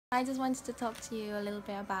I just wanted to talk to you a little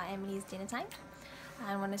bit about Emily's dinner time.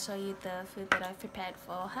 I want to show you the food that I've prepared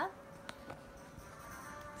for her.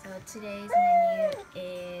 So today's menu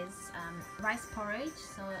is rice porridge.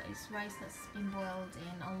 So it's rice that's been boiled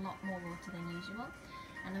in a lot more water than usual.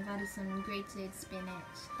 And I've added some grated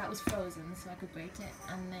spinach that was frozen so I could grate it.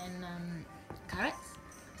 And then carrots.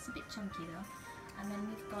 It's a bit chunky though. And then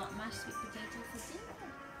we've got mashed sweet potato for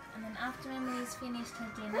dinner. And then after Emily's finished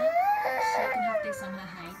her dinner, she can have this on her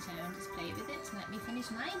high chair and just play with it to let me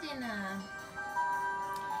finish my dinner.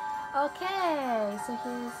 Okay, so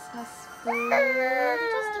here's her spoon.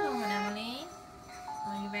 Just a moment, Emily.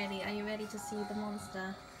 Are you ready? Are you ready to see the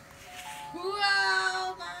monster?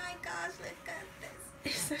 Whoa, my gosh, look at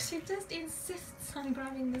this. So she just insists on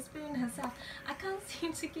grabbing the spoon herself. I can't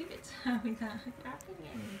seem to give it to her without her grabbing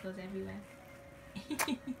it, and it goes everywhere.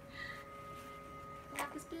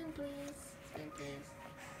 Have a spoon, please. Spoon, please.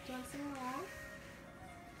 Do you want some more?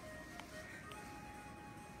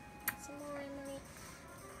 Some more, Emily.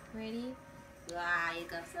 Ready? Wow, you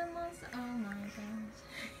got some more. Oh my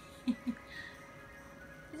gosh.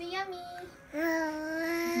 Is it yummy? Is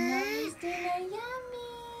Mommy's dinner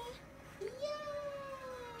yummy? Yay!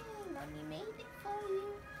 Mommy made it for you.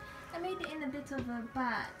 I made it in a bit of a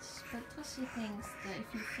batch, but Toshi thinks that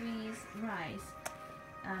if you freeze rice,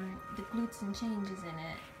 the gluten changes in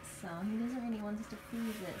it, so he doesn't really want us to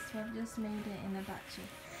freeze it, so I've just made it in a batch of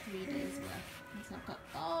 3 days worth. And so I've got,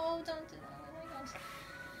 oh, don't do that, oh my gosh.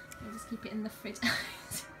 I'll just keep it in the fridge. See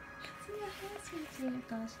your hair, sweetie, oh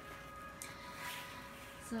gosh.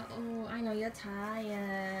 So, oh, I know you're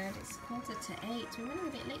tired. It's 7:45. We're running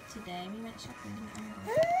a bit late today. We went shopping, didn't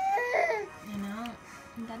we? You know,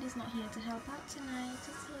 and Daddy's not here to help out tonight,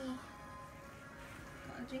 is he?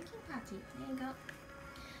 Got a drinking party. There you go.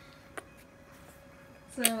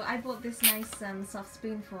 So I bought this nice soft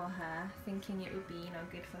spoon for her, thinking it would be,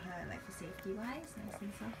 good for her, like for safety wise, nice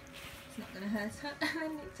and soft. It's not gonna hurt her.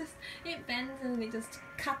 And then it bends and it just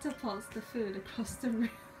catapults the food across the room.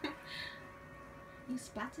 You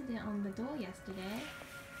splattered it on the door yesterday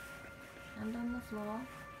and on the floor.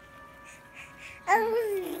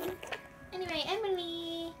 Anyway,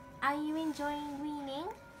 Emily, are you enjoying weaning?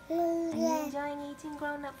 Are you enjoying eating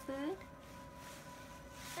grown-up food?